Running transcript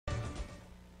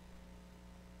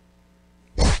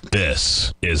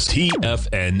This is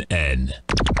TFNN,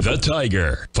 the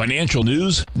Tiger Financial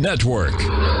News Network.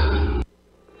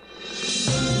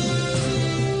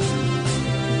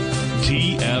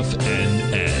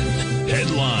 TFNN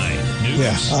Headline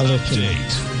News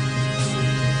Update.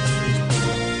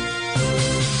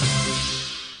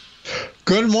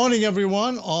 Good morning,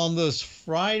 everyone. On this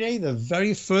Friday, the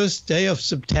very first day of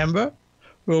September,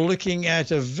 we're looking at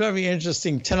a very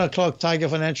interesting 10 o'clock Tiger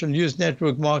Financial News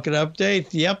Network market update.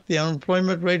 Yep, the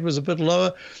unemployment rate was a bit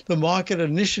lower. The market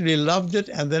initially loved it,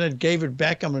 and then it gave it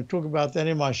back. I'm going to talk about that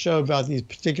in my show about these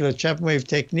particular Chapman wave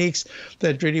techniques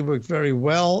that really worked very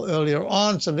well earlier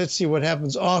on. So let's see what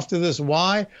happens after this.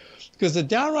 Why? Because the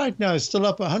Dow right now is still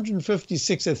up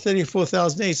 156 at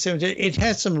 34,878. It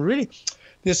had some really...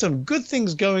 There's some good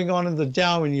things going on in the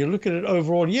Dow when you look at it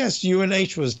overall. Yes,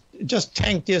 UNH was just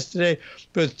tanked yesterday,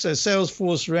 but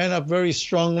Salesforce ran up very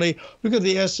strongly. Look at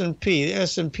the S&P. The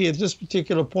S&P at this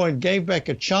particular point gave back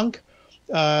a chunk.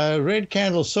 Red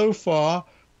candle so far,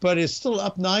 but it's still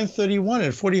up 931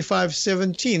 at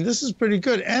 45.17. This is pretty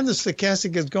good. And the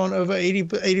stochastic has gone over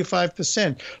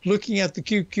 85%. Looking at the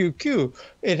QQQ,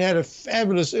 it had a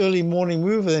fabulous early morning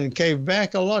move, and then it came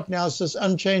back a lot. Now it's just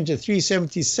unchanged at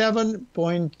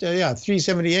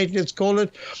 378, let's call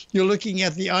it. You're looking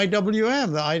at the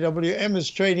IWM. The IWM is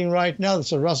trading right now.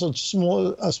 It's a Russell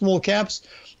small caps.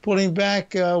 Pulling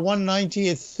back 190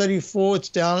 at 34. It's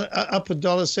down up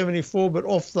 $1.74, but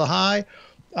off the high.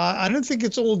 I don't think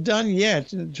it's all done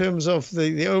yet in terms of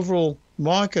the overall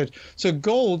market. So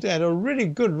gold had a really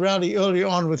good rally early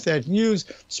on with that news,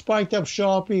 spiked up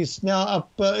sharply. It's now up,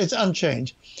 it's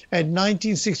unchanged at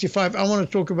 1965. I want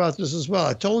to talk about this as well.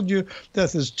 I told you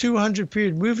that this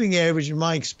 200-period moving average, in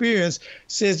my experience,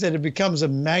 says that it becomes a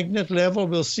magnet level.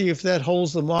 We'll see if that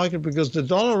holds the market, because the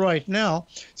dollar right now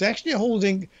is actually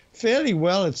holding fairly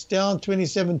well. It's down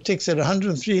 27 ticks at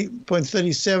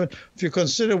 103.37. If you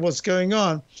consider what's going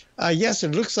on, yes,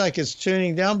 it looks like it's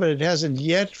turning down, but it hasn't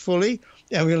yet fully.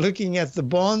 And we're looking at the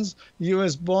bonds.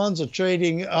 U.S. bonds are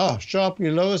trading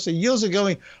sharply lower. So yields are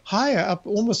going higher, up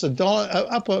almost $1,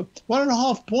 up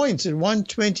 1.5 points in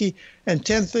 120 and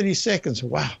 10/30 seconds.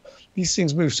 Wow, these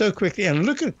things move so quickly. And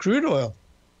look at crude oil.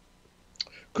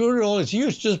 Crude oil is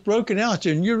huge, just broken out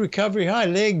to a new recovery high,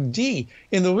 leg D,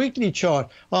 in the weekly chart.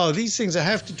 Oh, these things I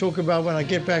have to talk about when I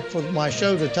get back for my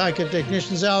show, the Tiger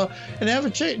Technicians Hour, and have a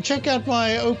check out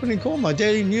my opening call, my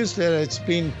daily newsletter. It's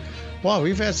been, wow,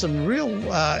 we've had some real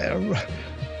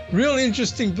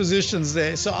interesting positions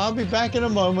there. So I'll be back in a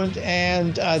moment,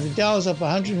 and the Dow is up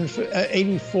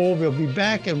 184. We'll be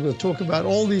back, and we'll talk about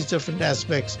all these different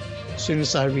aspects as soon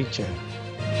as I return.